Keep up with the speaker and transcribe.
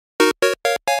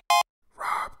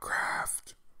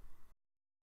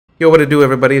Yo, what it do,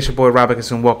 everybody? It's your boy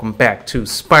Robacus, and welcome back to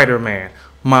Spider-Man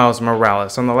Miles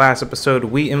Morales. On the last episode,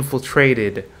 we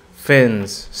infiltrated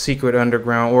Finn's secret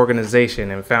underground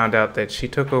organization and found out that she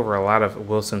took over a lot of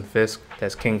Wilson Fisk,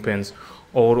 that's Kingpin's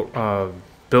old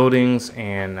buildings,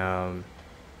 and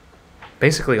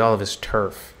basically all of his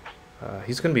turf.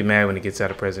 He's going to be mad when he gets out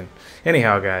of prison.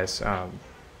 Anyhow, guys,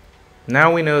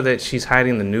 now we know that she's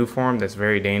hiding the new form that's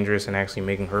very dangerous and actually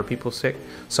making her people sick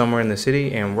somewhere in the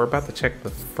city, and we're about to check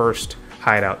the first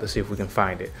hideout to see if we can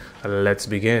find it. Let's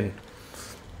begin.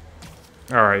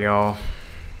 Alright, y'all.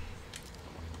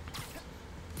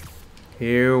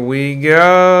 Here we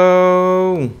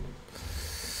go.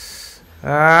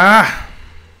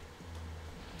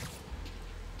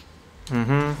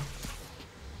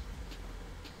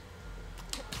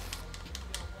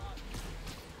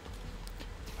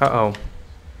 Uh-oh.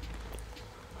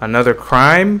 Another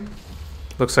crime?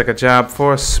 Looks like a job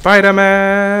for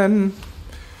Spider-Man.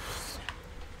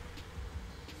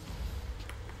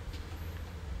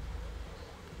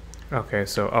 Okay,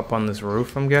 so up on this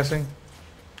roof, I'm guessing.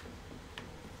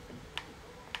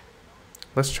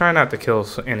 Let's try not to kill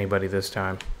anybody this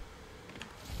time.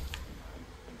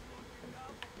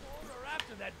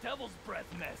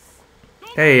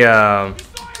 Hey, why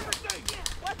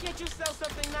can't you sell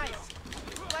something nice?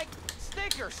 Like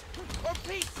Snickers or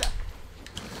pizza?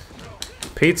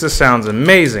 Pizza sounds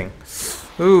amazing.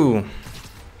 Ooh.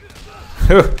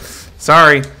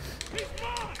 Sorry.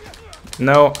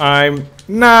 No, I'm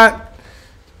not.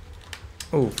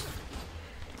 Ooh.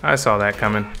 I saw that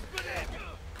coming.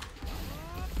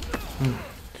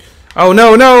 Oh,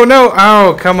 no, no, no.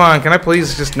 Oh, come on. Can I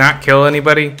please just not kill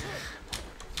anybody?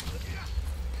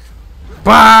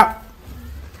 Bop!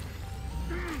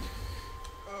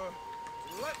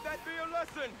 Let that be a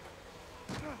lesson.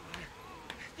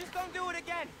 Just don't do it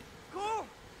again. Cool?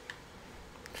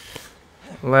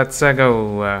 Let's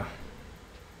go.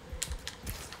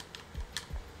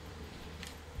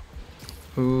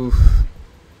 Oof.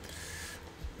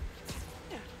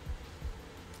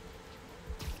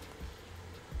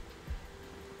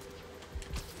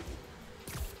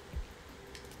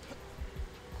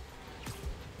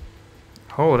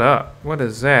 Hold up. What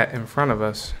is that in front of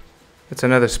us? It's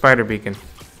another spider beacon.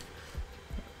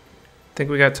 Think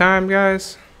we got time,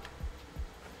 guys?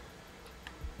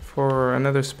 For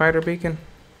another spider beacon?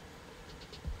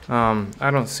 I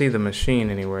don't see the machine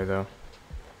anywhere, though.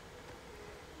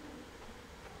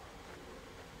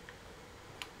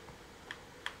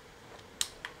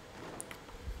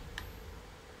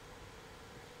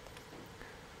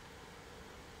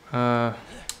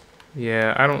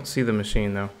 Yeah, I don't see the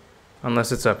machine, though.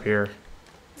 Unless it's up here.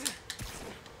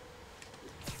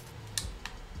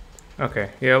 Okay,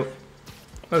 yeah.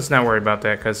 Let's not worry about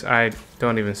that, because I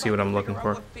don't even see what I'm looking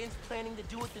for. Finn's planning to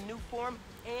do with the new form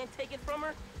and take it from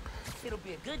her? It'll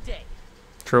be a good day.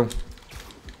 True.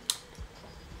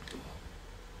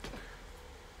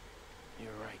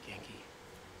 You're right, Genki.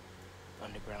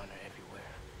 Underground are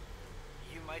everywhere.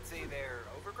 You might say they're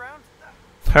overground?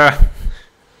 Ha!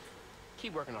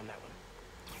 Keep working on that one.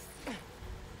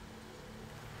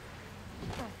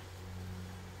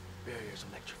 Barrier's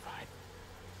electrified.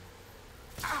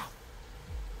 Ow!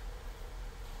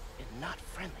 And not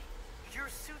friendly. Your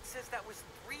suit says that was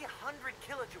 300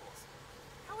 kilojoules.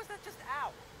 How is that just ow?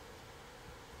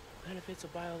 Benefits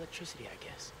of bioelectricity, I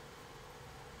guess.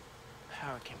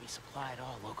 Power can be supplied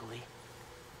all locally.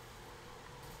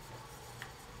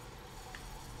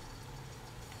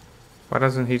 Why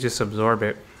doesn't he just absorb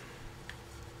it?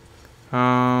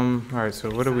 Alright, so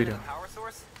what do we do? Power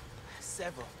source?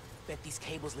 Several. Bet these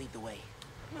cables lead the way.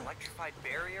 Electrified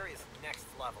barrier is next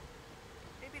level.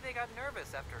 Maybe they got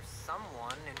nervous after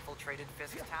someone infiltrated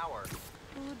Fisk Tower.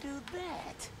 Who'll do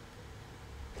that?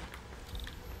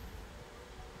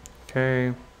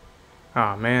 Okay.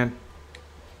 Aw, man.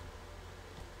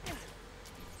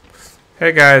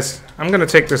 Hey, guys. I'm gonna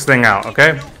take this thing out,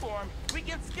 okay? We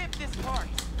can skip this part.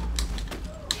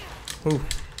 Ooh.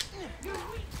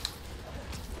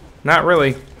 Not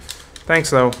really.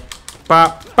 Thanks, though.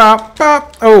 Bop, bop,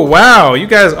 bop. Oh, wow. You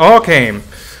guys all came.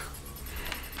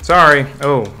 Sorry.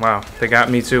 Oh, wow. They got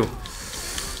me, too.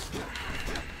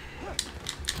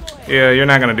 Yeah, you're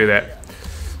not going to do that.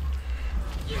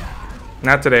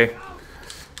 Not today.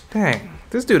 Dang.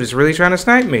 This dude is really trying to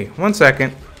snipe me. 1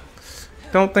 second.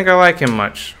 Don't think I like him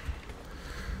much.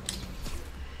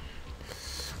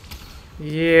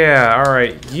 Yeah,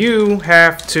 alright. You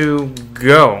have to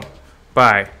go.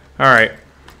 Bye. Alright.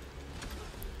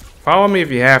 Follow me if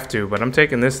you have to, but I'm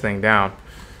taking this thing down.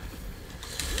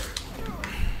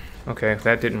 Okay,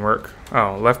 that didn't work.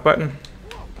 Oh, left button?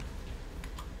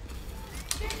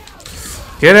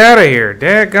 Get out of here.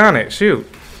 Daggone it. Shoot.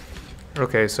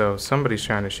 Okay, so somebody's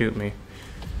trying to shoot me.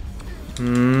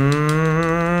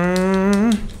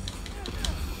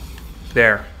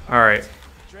 There. Alright.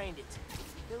 Drained it.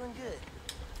 Feeling good.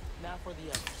 Now for the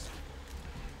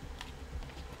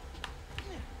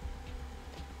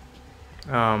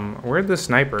others. Where'd the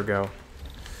sniper go?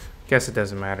 Guess it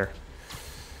doesn't matter.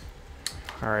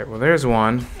 Alright, well there's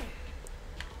one.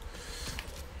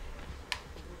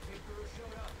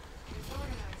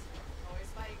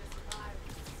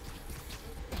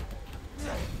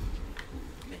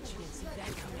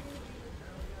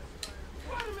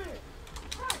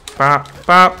 Bop,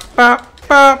 bop, bop,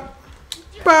 bop,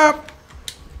 bop.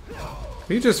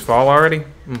 Did you just fall already?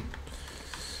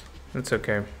 That's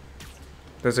okay.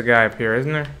 There's a guy up here,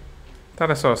 isn't there? Thought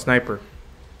I saw a sniper.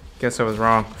 Guess I was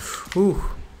wrong. Ooh.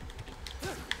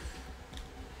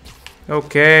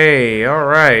 Okay,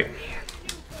 alright.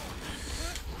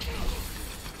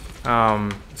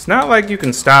 It's not like you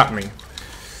can stop me.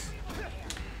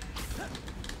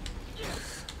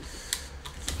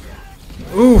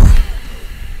 Ooh.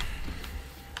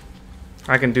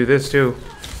 I can do this too.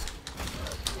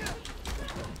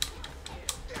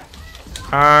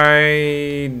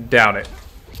 I doubt it.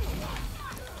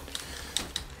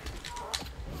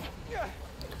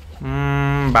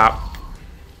 Bop.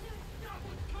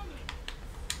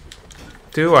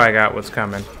 Do I got what's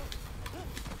coming?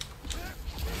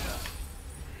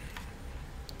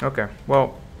 Okay,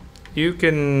 well, you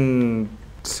can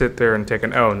sit there and take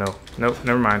an... Oh, no. Nope,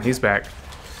 never mind. He's back.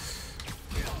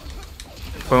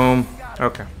 Boom.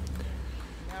 Okay.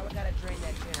 Now we gotta drain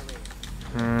that generator.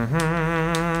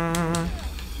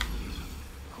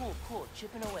 Cool.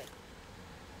 Chipping away.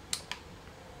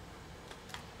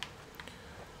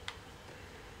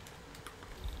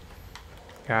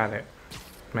 Got it.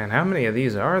 Man, how many of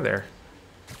these are there?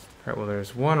 Alright, well,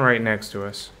 there's one right next to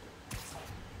us.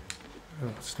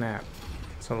 Oh, snap.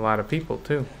 It's a lot of people,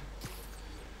 too.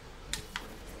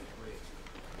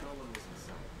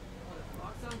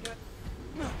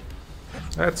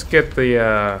 Let's get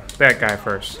the, that guy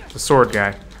first. The sword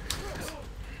guy.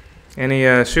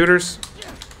 Any, shooters?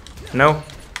 No?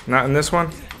 Not in this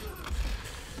one?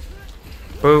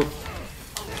 Boop.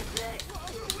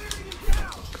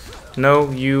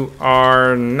 No, you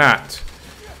are not.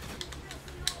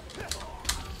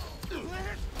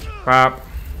 Pop.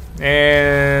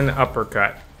 And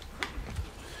uppercut.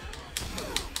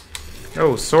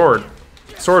 Oh, sword.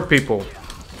 Sword people.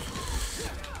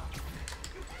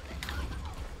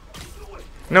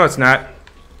 No, it's not.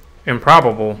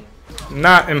 Improbable.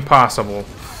 Not impossible.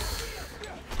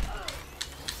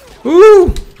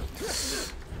 Woo!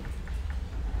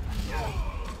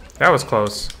 That was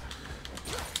close.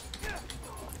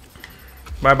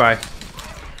 Bye-bye.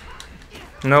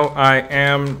 No, I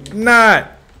am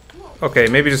not. Okay,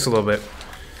 maybe just a little bit.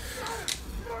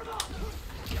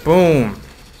 Boom.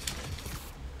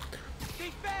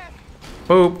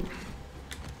 Boop.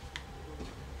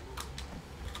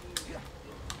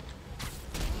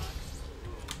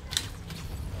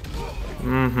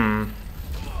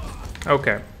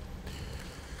 Okay.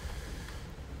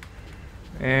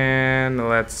 And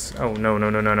let's... Oh,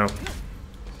 no.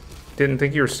 Didn't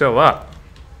think you were still up.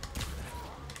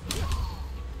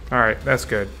 Alright, that's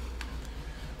good.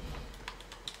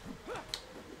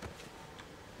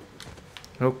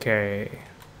 Okay.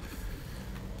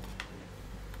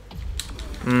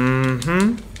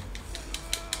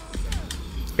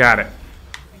 Got it.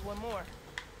 One more.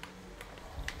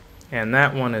 And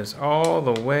that one is all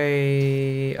the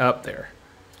way up there.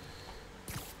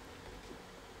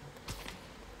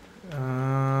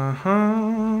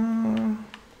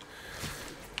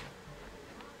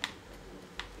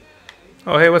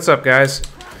 Oh, hey, what's up, guys?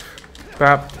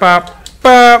 Bop, bop,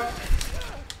 bop.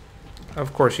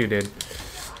 Of course you did.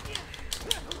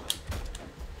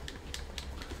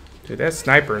 Dude, that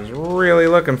sniper is really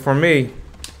looking for me.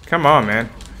 Come on, man.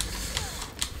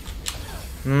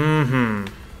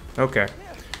 Okay.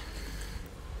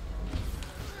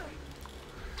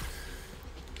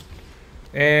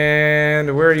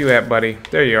 And where are you at, buddy?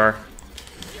 There you are.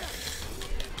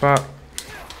 Pop.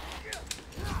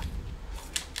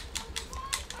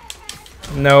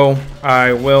 No,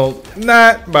 I will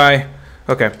not. Bye.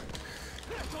 Okay.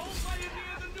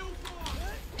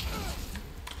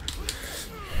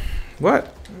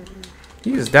 What?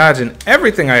 He's dodging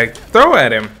everything I throw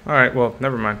at him. Alright, well,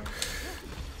 never mind.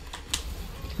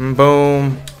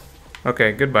 Boom.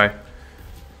 Okay, goodbye.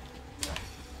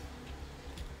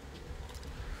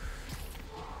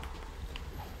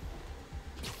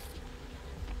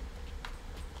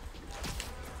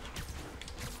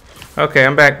 Okay,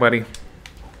 I'm back, buddy.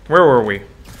 Where were we?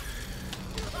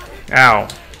 Ow.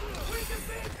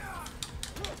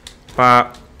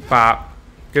 Bop. Bop.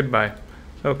 Goodbye.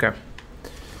 Okay.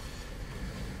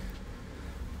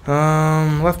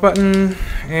 Left button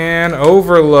and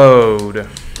overload. That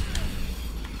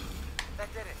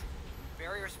did it.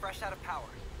 Barrier's fresh out of power.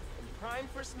 Prime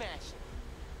for smashing.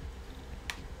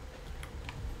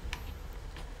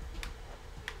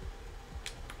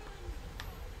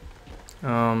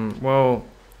 Well,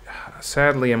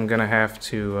 sadly, I'm gonna have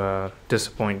to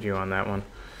disappoint you on that one.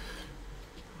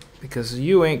 Because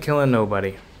you ain't killing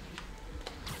nobody.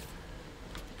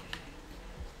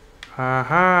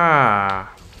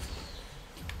 Aha!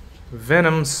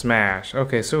 Venom Smash.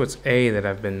 Okay, so it's A that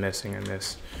I've been missing in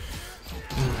this.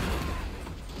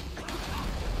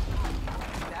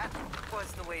 That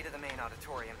was the way to the main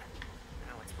auditorium.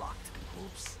 Now it's blocked.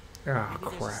 Oops. Ah, Maybe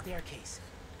there's a crap. staircase.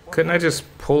 Or Couldn't I maybe-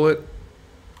 just pull it?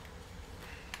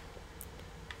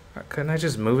 Couldn't I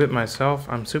just move it myself?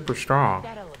 I'm super strong.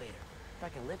 that elevator? If I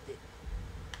can lift it.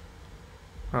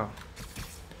 Oh.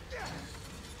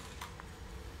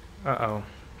 Uh-oh.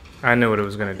 I knew what it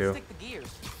was gonna do. Stick the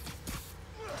gears.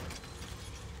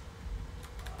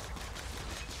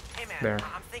 Hey man, There.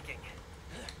 I'm thinking.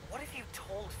 What if you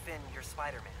told Finn you're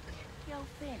Spider-Man? Yo,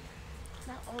 Finn.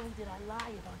 Not only did I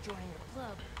lie about joining the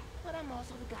club, but I'm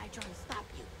also the guy trying to stop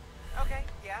you. Okay,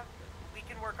 yeah. We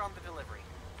can work on the delivery.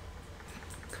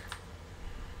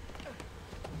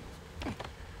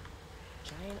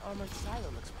 Giant armored silo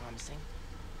looks promising.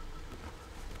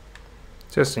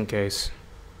 Just in case.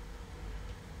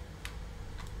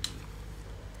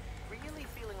 Really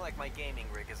feeling like my gaming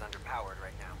rig is underpowered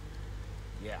right now.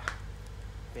 Yeah.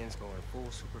 Finn's going full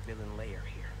supervillain layer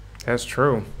here. That's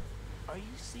true. Are you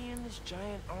seeing this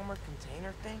giant armored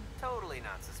container thing? Totally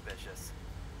not suspicious.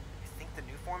 You think the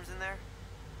new form's in there?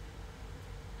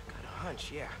 Got a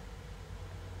hunch, yeah.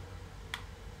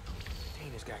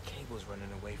 Container's got cables running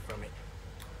away from it.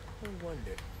 No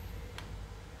wonder.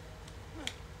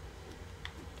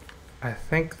 I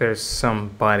think there's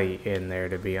somebody in there,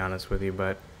 to be honest with you,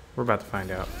 but we're about to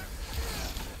find out.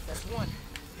 That's one.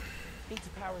 Need to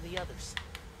power the others.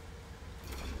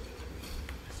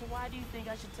 So why do you think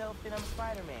I should tell Finn I'm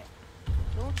Spider-Man?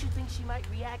 Don't you think she might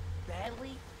react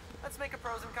badly? Let's make a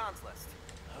pros and cons list.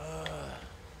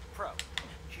 Pro.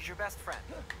 She's your best friend.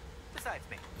 Besides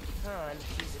me. Con,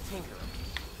 she's a tinkerer.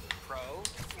 Pro.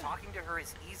 Talking to her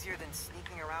is easier than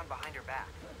sneaking around behind her back.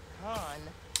 Con,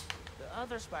 the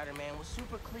other Spider-Man was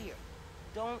super clear.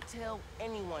 Don't tell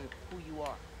anyone who you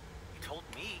are. You told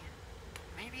me.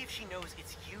 Maybe if she knows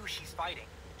it's you she's fighting,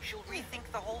 she'll rethink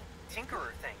the whole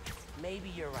Tinkerer thing. Maybe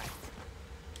you're right.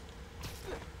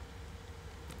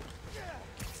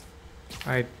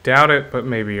 I doubt it, but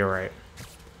maybe you're right.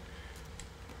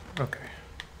 Okay.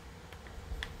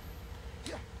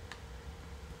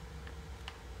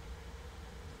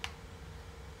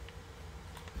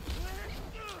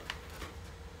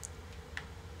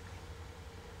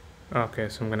 Okay,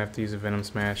 so I'm gonna have to use a Venom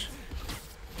Smash.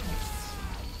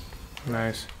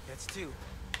 Nice. That's two.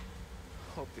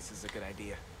 Hope this is a good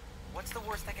idea. What's the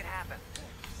worst that could happen?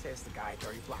 Says the guy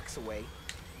 30 blocks away.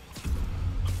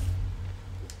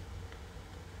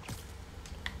 I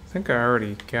think I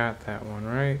already got that one,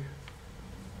 right?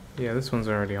 Yeah, this one's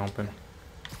already open.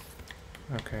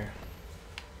 Okay.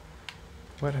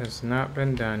 What has not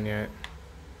been done yet?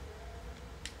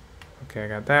 Okay, I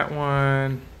got that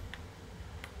one.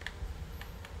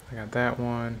 I got that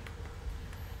one.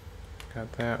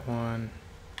 Got that one.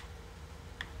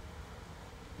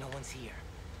 No one's here.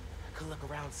 I could look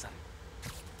around some.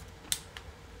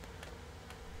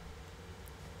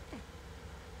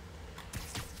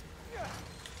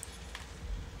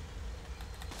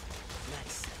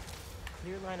 Nice.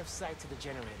 Clear line of sight to the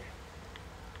generator.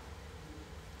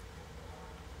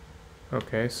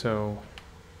 Okay, so...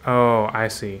 Oh, I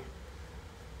see.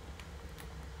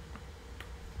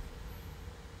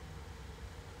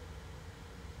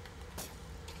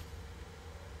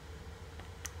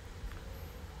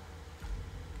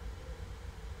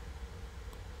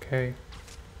 Okay.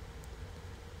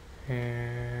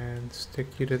 And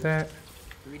stick you to that.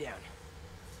 3 down.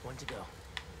 1 to go.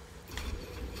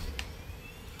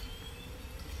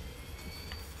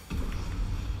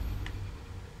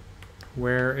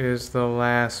 Where is the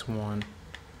last one?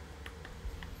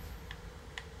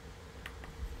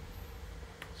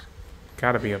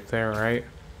 Gotta be up there, right?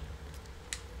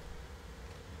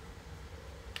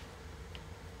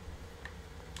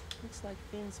 Looks like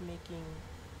Finn's making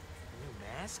a new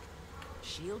mask?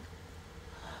 Shield?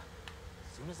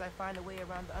 As soon as I find a way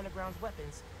around the underground's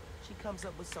weapons, she comes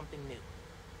up with something new.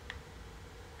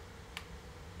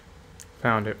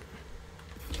 Found it.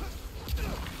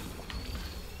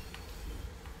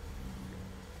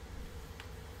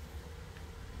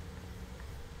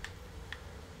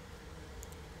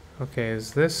 Okay,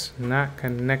 is this not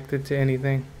connected to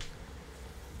anything?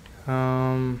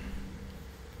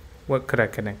 What could I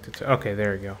connect it to? Okay,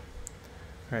 there we go.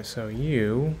 Alright, so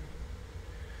you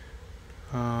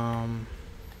like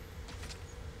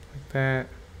that,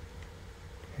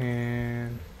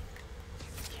 and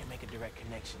Can't make a direct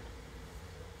connection.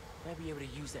 Might be able to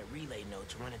use that relay node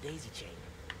to run a daisy chain.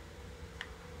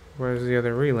 where's the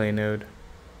other relay node?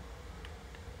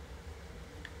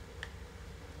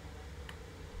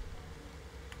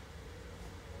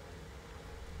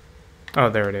 Oh,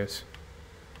 there it is.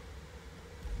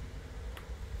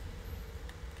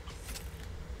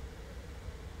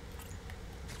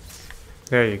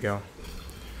 There you go.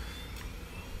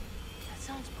 That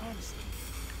sounds promising.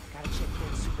 Gotta check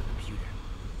the supercomputer.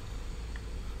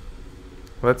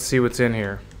 Let's see what's in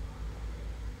here.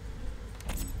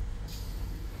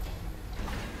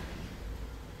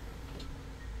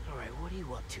 Alright, what are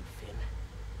you up to, Finn?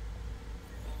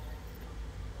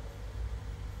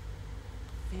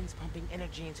 Finn's pumping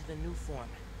energy into the new form,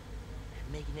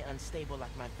 making it unstable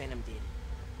like my venom did.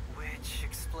 Which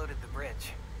exploded the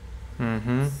bridge.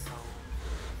 Mm-hmm. So,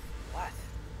 what?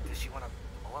 Does she want to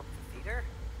blow up the theater?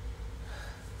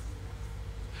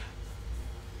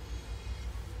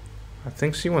 I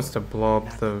think she wants to blow up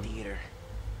Not the theater.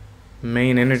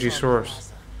 main energy It's on the source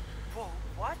plaza. Whoa,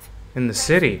 what? in the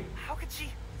city. How could she?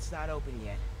 It's not open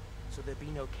yet, so there'll be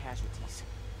no casualties.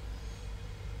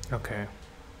 Okay.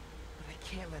 But I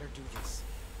can't let her do this.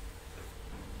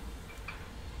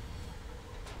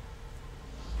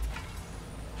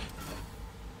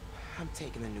 I'm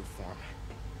taking the new form.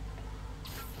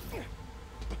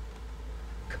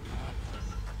 Come on.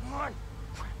 Come on.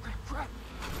 Crap.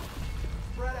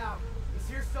 Spread out. He's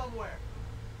here somewhere.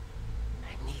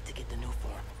 I need to get the new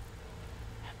form.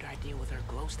 After I deal with her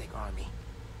glow stick army.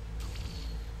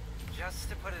 Just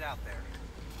to put it out there,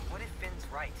 what if Finn's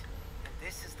right, and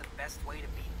this is the best way to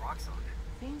beat Roxxon?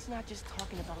 Finn's not just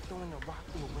talking about throwing a rock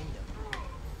through a window.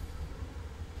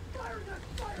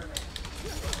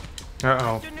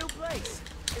 Uh-oh. Your new place.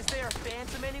 Is there a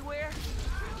phantom anywhere?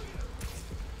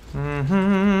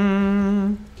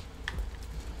 Mm-hmm.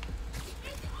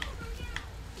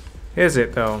 Is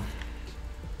it, though?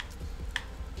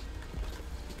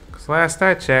 Because last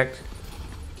I checked,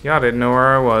 y'all didn't know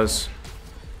where I was.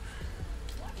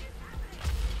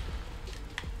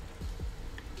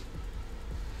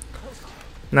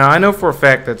 Now, I know for a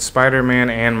fact that Spider-Man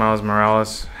and Miles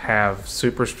Morales have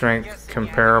super strength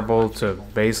comparable to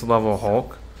base level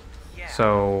Hulk, Yeah.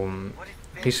 so What if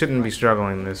he Finn's shouldn't be right?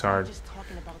 struggling this hard. Just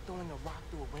talking about throwing a rock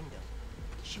through a window.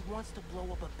 She wants to blow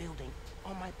up a building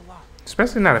on my block.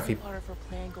 Especially not if he... Part of her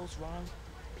plan goes wrong,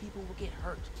 people will get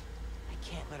hurt. I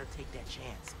can't let her take that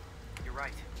chance. You're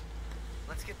right.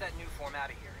 Let's get that new form out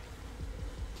of here.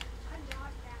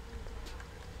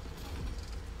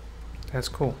 That's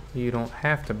cool. You don't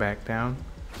have to back down.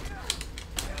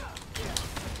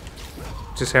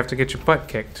 Just have to get your butt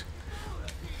kicked.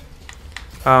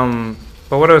 But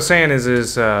what I was saying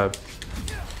is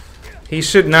he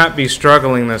should not be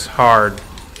struggling this hard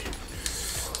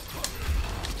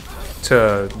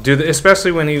to do the,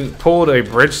 especially when he pulled a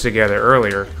bridge together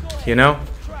earlier, you know?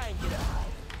 Try and get out.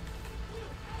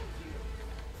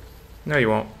 No, you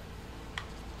won't.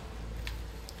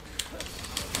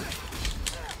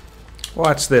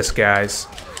 Watch this, guys.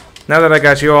 Now that I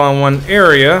got you all in one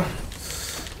area.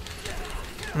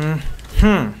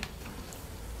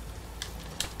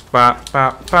 Bop,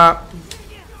 bop, bop.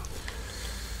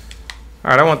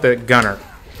 Alright, I want the gunner.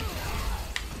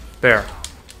 There.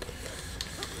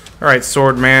 Alright,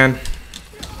 sword man.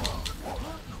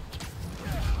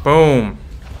 Boom.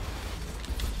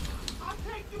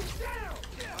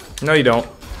 No, you don't.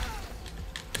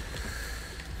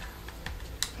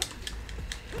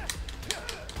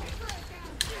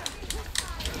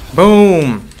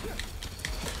 Boom.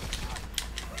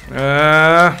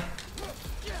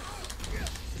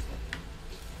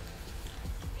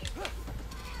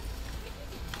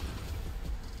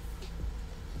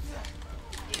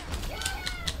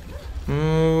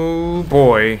 Oh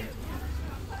boy.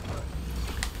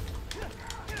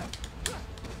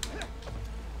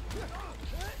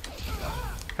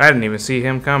 I didn't even see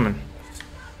him coming.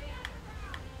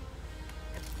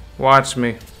 Watch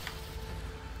me.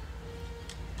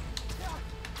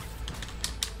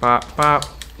 Bop, bop,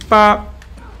 bop.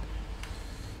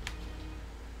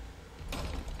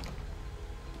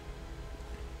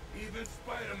 Even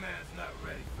Spider-Man's not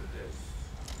ready for this.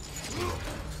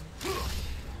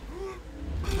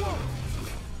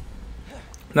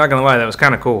 Not gonna lie, that was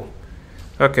kind of cool.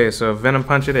 Okay, so Venom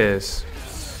Punch it is.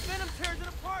 Venom tears it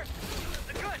apart.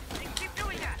 Good. Keep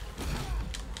doing that.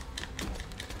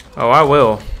 Oh, I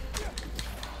will.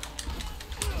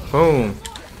 Boom.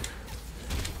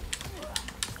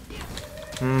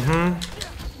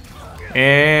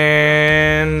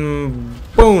 And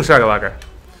boom, shakalaka.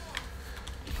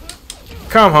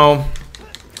 Come home.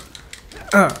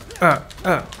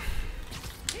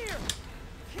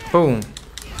 Boom.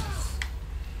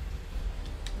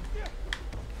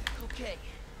 Okay.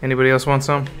 Anybody else want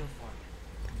some?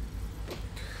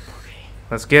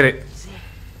 Let's get it.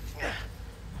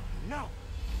 No.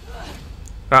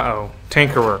 Uh-oh.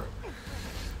 Tinkerer.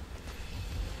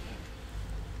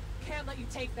 Can't let you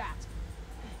take that.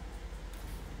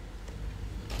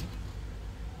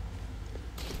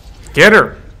 Get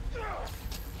her.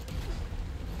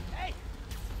 Hey!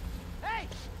 Hey!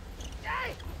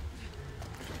 Hey!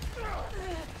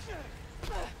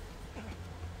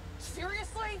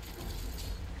 Seriously?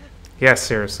 Yes,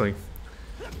 seriously.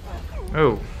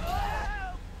 Oh.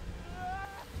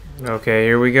 Okay,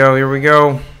 here we go. Here we go.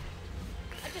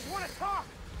 I just want to talk.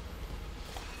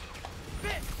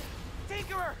 Fist!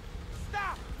 Tinkerer!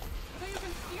 Stop! So you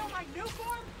can steal my new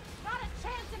form? Not a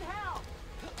chance in hell!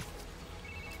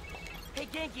 Hey,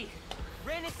 Genki.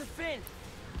 Ran into Finn.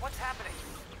 What's happening?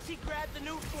 She grabbed the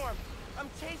new form. I'm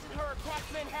chasing her across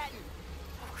Manhattan.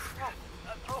 Oh, crap.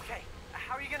 Okay.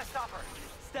 How are you gonna stop her?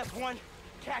 Step 1,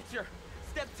 catch her.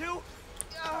 Step 2,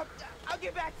 I'll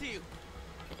get back to you.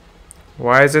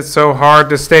 Why is it so hard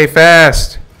to stay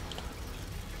fast?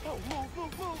 Oh, move.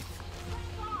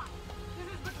 This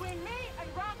is between me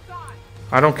and Roxxon.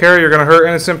 I don't care. You're going to hurt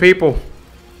innocent people.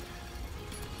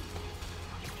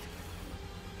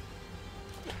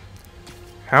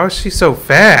 How is she so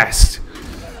fast?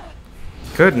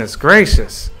 Goodness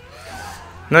gracious.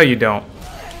 No, you don't.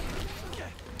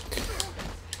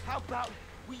 How about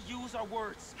we use our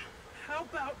words? How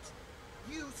about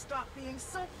you stop being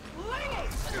so clingy?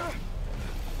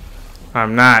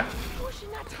 I'm not. Oh, she's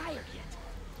not tired yet.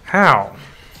 How?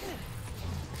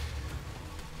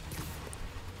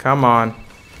 Come on.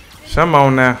 Come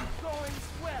on now. Going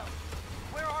swell.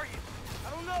 Where are you? I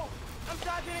don't know. I'm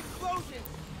dodging explosions.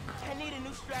 I need a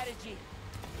new strategy.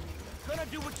 Gonna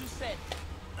do what you said.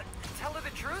 Tell her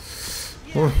the truth?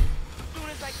 Yeah. As soon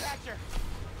as I catch her.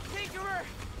 Tinkerer,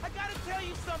 I gotta tell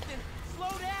you something.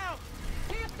 Slow down.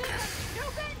 Do you think I'm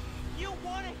stupid? You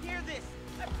wanna hear this?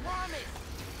 I promise.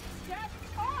 Step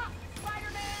off,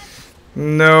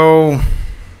 Spider-Man. No.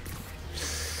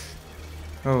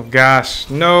 Oh gosh.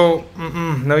 No.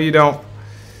 No, you don't.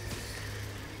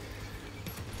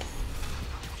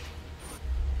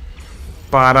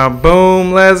 Bada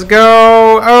boom. Let's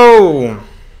go. Oh.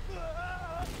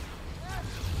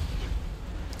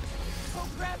 Oh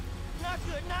crap.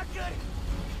 Not good.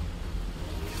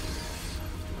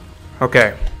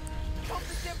 Okay. Hope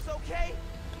the ship's okay.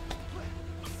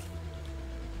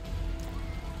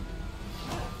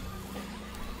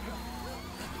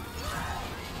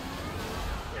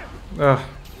 Ugh.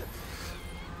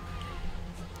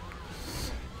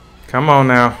 Come on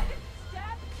now. Step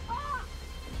off.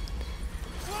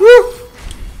 Woo.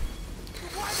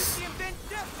 Why did she invent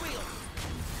death wheels?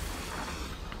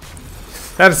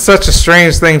 That is such a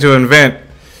strange thing to invent.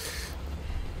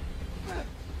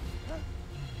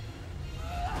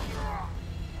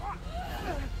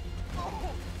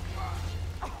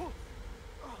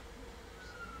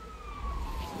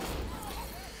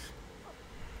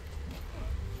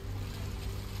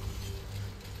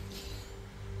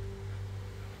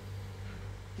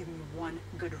 Give me one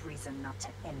good reason not to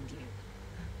end you.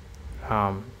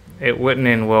 It wouldn't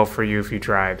end well for you if you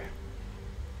tried.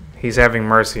 He's having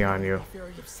mercy on you.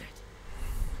 Very upset.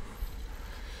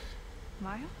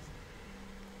 Miles?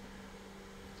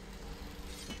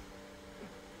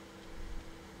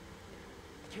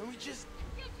 Can we just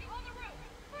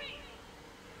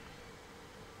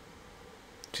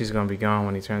She's gonna be gone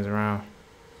when he turns around.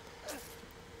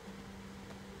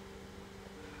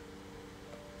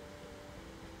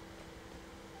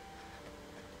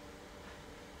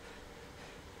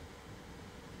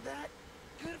 That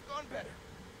could have gone better.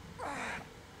 I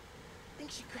think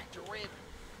she cracked a rib.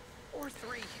 Or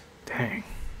 3. Dang.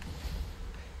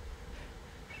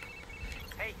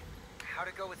 Hey, how'd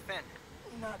it go with Finn?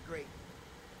 Not great.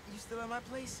 You still at my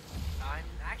place? I'm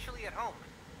actually at home.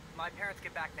 My parents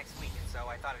get back next week, so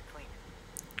I thought I'd clean.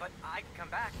 But I can come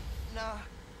back. Nah,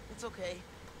 it's okay.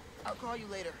 I'll call you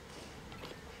later.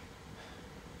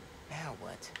 Now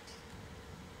what?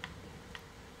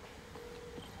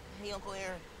 Hey, Uncle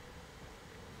Aaron.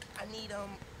 I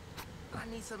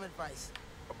need some advice.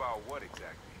 About what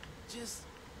exactly? Just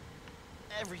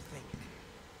everything.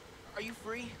 Are you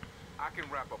free? I can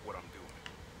wrap up what I'm doing.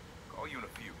 Call you in a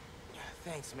few.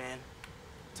 Thanks, man.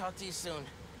 Talk to you soon.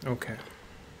 Okay. I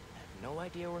have no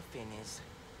idea where Finn is,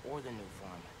 or the new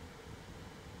farm.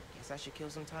 Guess I should kill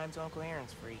some time till Uncle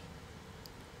Aaron's free.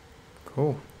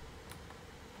 Cool.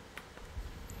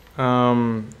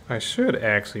 I should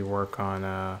actually work on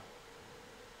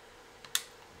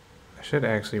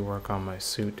my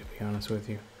suit, to be honest with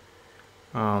you.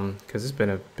 Because it's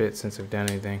been a bit since I've done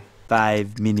anything.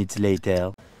 5 minutes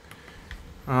later.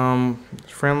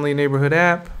 Friendly neighborhood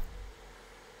app.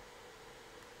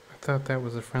 I thought that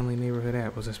was a friendly neighborhood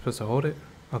app. Was I supposed to hold it?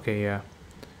 Okay, yeah.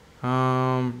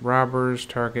 Robbers,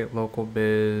 target, local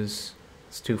biz.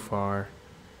 It's too far.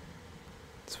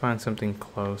 Let's find something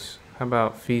close. How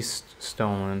about feast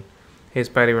stolen? Hey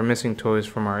Spidey, we're missing toys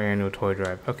from our annual toy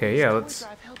drive. Okay, yeah, let's. Toy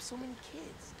drive helped so many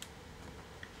kids.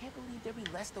 Can't believe there'll be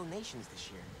less donations this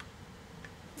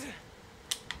year.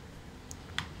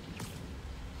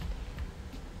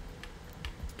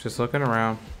 Just looking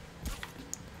around.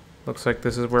 Looks like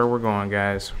this is where we're going,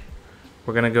 guys.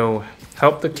 We're gonna go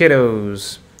help the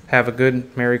kiddos have a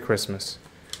good Merry Christmas.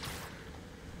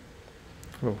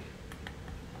 Oh.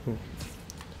 Ooh.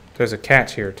 There's a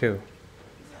catch here, too.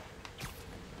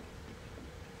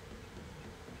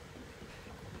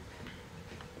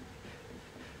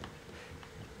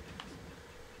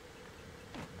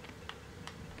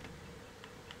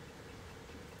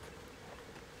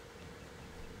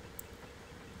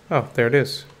 Oh, there it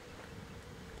is.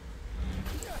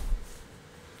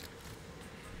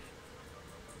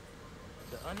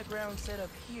 The underground set up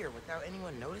here without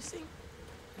anyone noticing?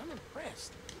 I'm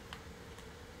impressed.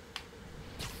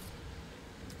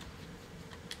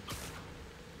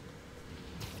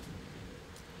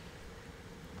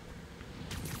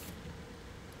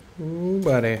 Ooh,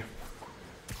 buddy.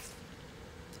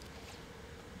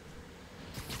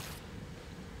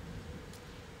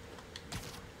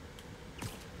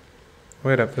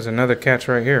 Wait up, there's another catch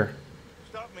right here.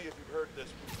 Stop me if you've heard this.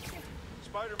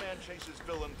 Spider-Man chases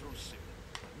villain through city.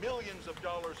 Millions of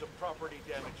dollars of property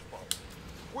damage fall.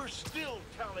 We're still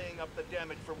tallying up the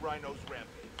damage from Rhino's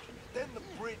rampage. Then the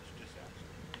bridge disaster.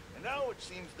 And now it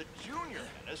seems the Junior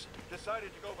Menace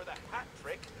decided to go for the hat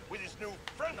trick with his new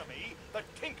frenemy, the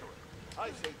Tinkerer. I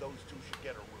say those two should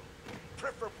get a room,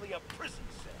 preferably a prison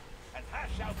cell, and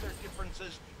hash out their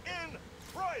differences in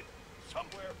private,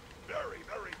 somewhere very,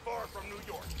 very far from New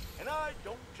York. And I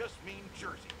don't just mean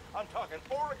Jersey. I'm talking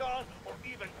Oregon or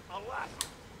even Alaska.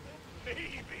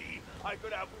 Maybe I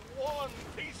could have one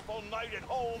peaceful night at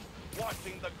home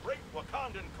watching the great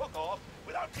Wakandan cook-off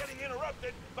without getting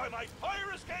interrupted by my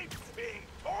fire escape being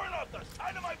torn off the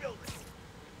side of my building.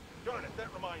 Darn it,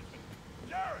 that reminds me.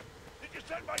 Jared, did you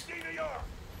send my DVR?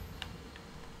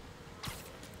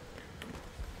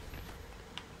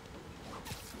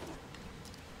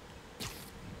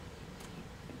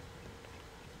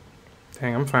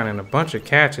 Dang, I'm finding a bunch of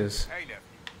catches. Hey, nephew.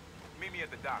 Meet me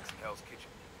at the docks in Hell's Kitchen.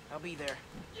 I'll be there.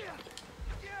 Yeah.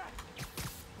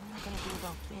 What am I gonna do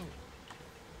about Finn?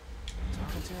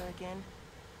 Talking to her again?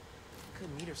 Could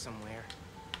meet her somewhere.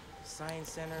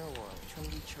 Science Center or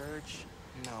Trinity Church?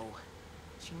 No.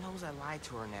 She knows I lied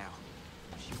to her now.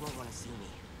 She won't want to see me.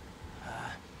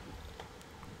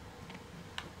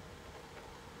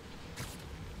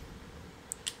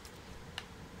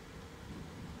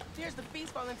 There's the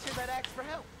feast volunteer that asked for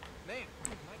help. Man,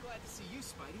 am I glad to see you,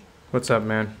 Spidey. What's up,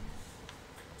 man?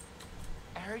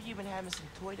 I heard you've been having some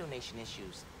toy donation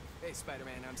issues. Hey,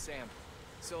 Spider-Man, I'm Sam.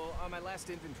 So, on my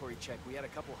last inventory check, we had a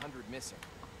couple hundred missing.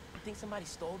 You think somebody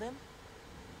stole them?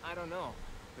 I don't know,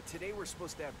 but today we're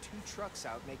supposed to have 2 trucks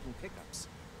out making pickups.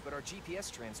 But our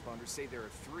GPS transponders say there are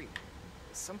 3.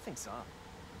 Something's up.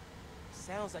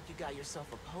 Sounds like you got yourself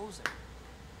a poser.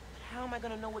 But how am I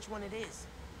gonna know which one it is?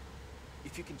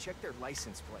 If you can check their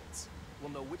license plates, we'll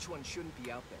know which one shouldn't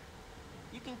be out there.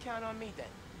 You can count on me then.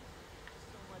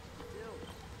 So much to do.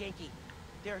 Yankee,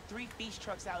 there are 3 feast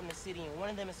trucks out in the city and one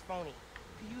of them is phony.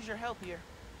 Could use your help here.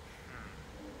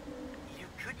 You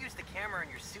could use the camera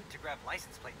in your suit to grab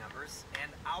license plate numbers,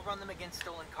 and I'll run them against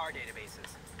stolen car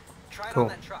databases. Try it Cool. on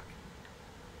that truck.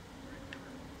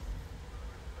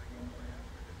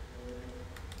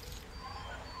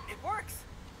 It works!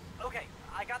 Okay,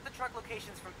 I got the truck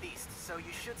locations from Feast, so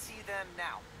you should see them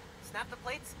now. Snap the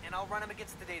plates, and I'll run them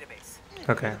against the database.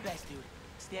 Okay. You're the best, dude.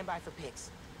 Stand by for pics.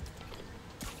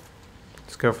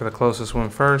 Let's go for the closest one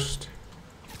first.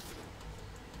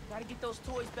 Gotta get those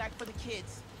toys back for the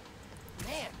kids.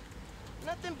 Man,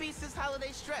 nothing beats this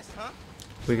holiday stress, huh?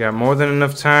 We got more than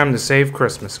enough time to save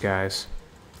Christmas, guys.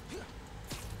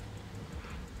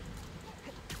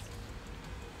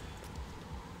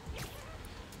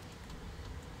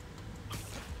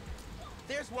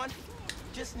 There's one.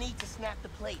 Just need to snap the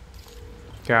plate.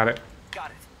 Got it.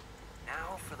 Got it. Now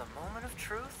Now for the moment of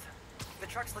truth. The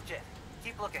truck's legit.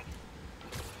 Keep looking.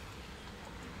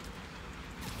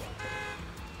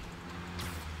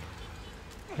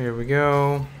 Here we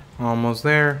go. Almost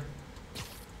there.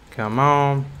 Come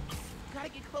on. Gotta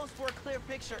get close for a clear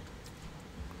picture.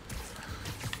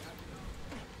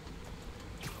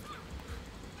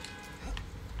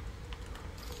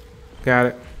 Got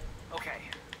it. Okay,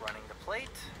 running the plate.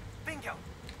 Bingo.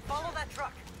 Follow that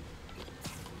truck.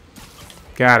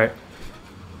 Got it.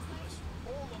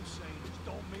 All I'm saying is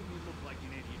don't make me look like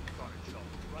an idiot in front of Joe,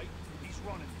 right? He's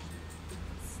running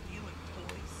this. Stealing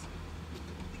toys.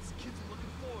 These kids are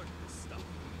looking forward to this stuff.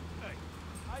 Hey,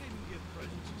 I didn't get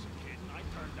presents as a kid, and I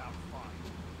turned out fine.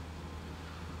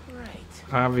 Right.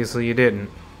 Obviously you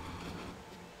didn't.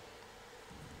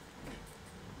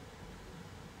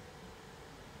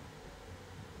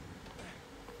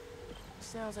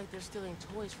 Sounds like they're stealing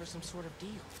toys for some sort of deal.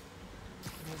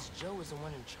 And this Joe is the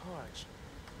one in charge.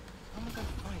 How am I gonna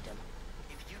find him?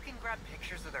 If you can grab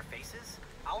pictures of their faces,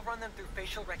 I'll run them through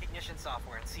facial recognition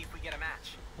software and see if we get a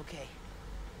match. Okay.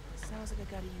 Sounds like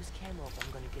I gotta use camera if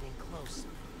I'm gonna get in close.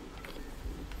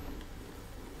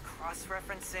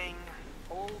 Cross-referencing.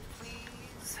 Hold,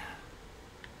 please.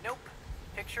 Nope.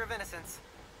 Picture of innocence.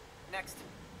 Next.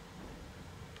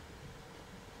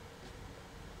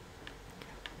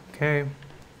 Okay.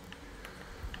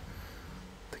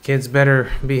 The kids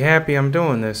better be happy I'm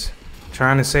doing this.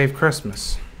 Trying to save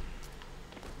Christmas.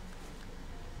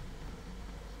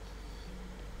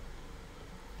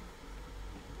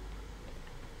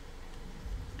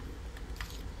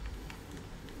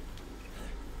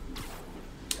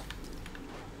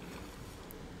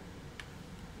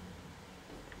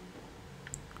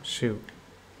 Shoot.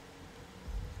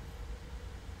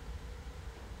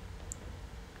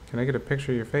 Can I get a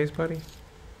picture of your face, buddy?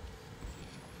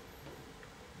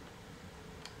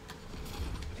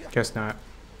 Guess not.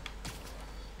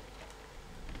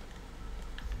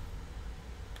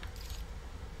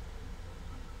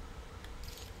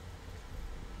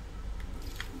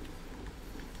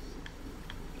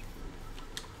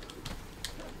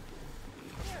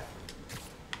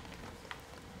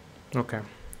 Okay.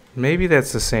 Maybe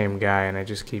that's the same guy and I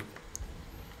just keep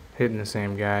hitting the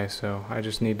same guy, so I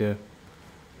just need to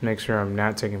make sure I'm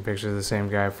not taking pictures of the same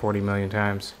guy 40 million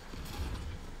times.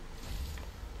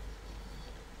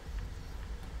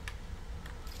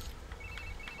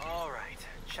 All right.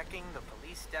 Checking the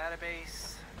police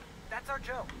database. That's our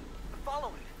Joe. Follow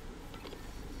it.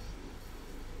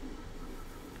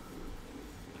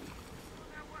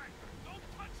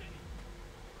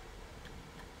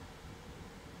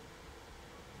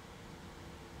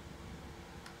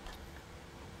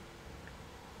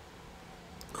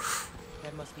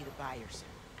 That must be the buyers.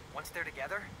 Once they're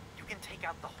together, you can take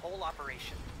out the whole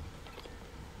operation.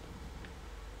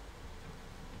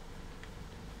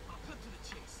 I'll cut to the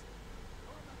chase.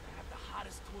 We're about to have the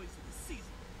hottest toys of the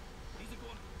season. These are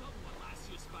going to double what last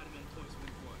year's Spider-Man toys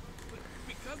went for. But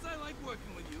because I like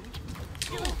working with you...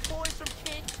 Stealing toys from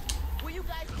kids? Were you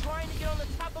guys trying to get on the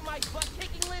top of my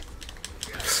butt-kicking list?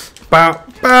 Bow,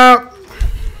 bow.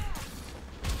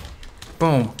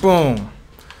 Boom, boom.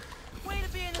 Way to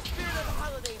be in the spirit of the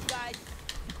holidays, guys.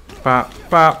 Bop,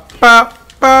 bop,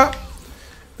 bop, bop.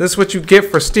 This is what you get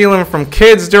for stealing from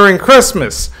kids during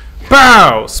Christmas.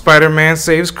 Bow! Spider-Man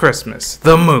Saves Christmas,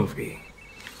 the movie.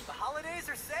 The holidays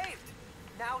are saved.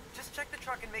 Now, just check the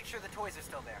truck and make sure the toys are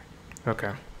still there.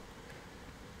 Okay.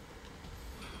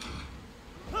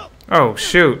 Oh,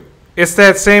 shoot. It's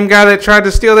that same guy that tried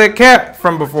to steal that cat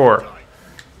from before.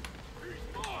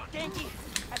 Genki,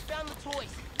 I found the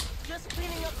toys. Just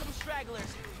cleaning up some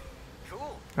stragglers.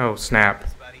 Cool. Oh, snap.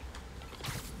 Thanks, buddy.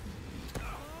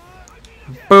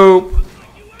 Boop.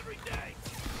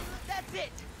 That's it.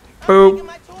 I'm Boop. taking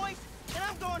my toys, and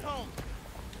I'm going home.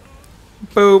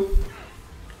 Boop.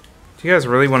 Do you guys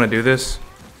really want to do this?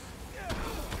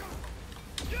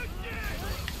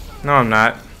 No, I'm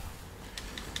not.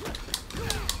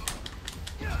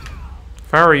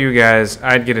 If I were you guys,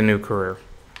 I'd get a new career.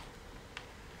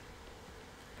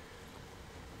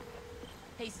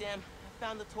 Hey, Sam, I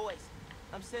found the toys.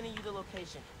 I'm sending you the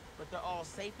location, but they're all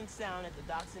safe and sound at the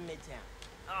docks in Midtown.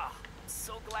 Ah, I'm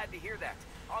so glad to hear that.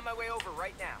 On my way over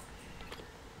right now.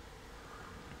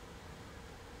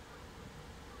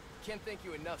 Can't thank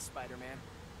you enough, Spider-Man.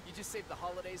 You just saved the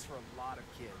holidays for a lot of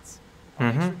kids.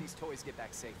 I'll make sure these toys get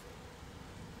back safely.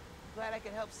 Glad I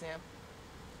could help, Sam.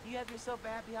 You have yourself a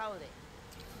happy holiday.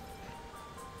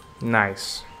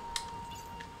 Nice.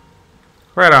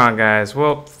 Right on, guys.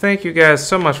 Well, thank you guys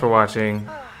so much for watching.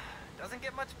 Doesn't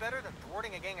get much better than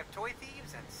thwarting a gang of toy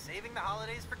thieves and saving the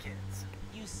holidays for kids.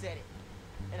 You said it.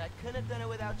 and I couldn't have done it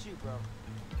without you, bro.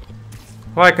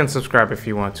 Like and subscribe if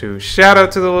you want to. Shout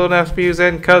out to the little nephews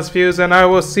and cuz-views, and I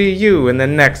will see you in the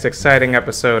next exciting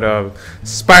episode of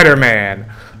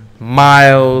Spider-Man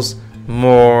Miles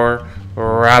Morales.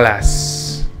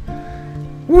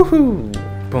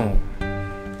 Woohoo! Boom.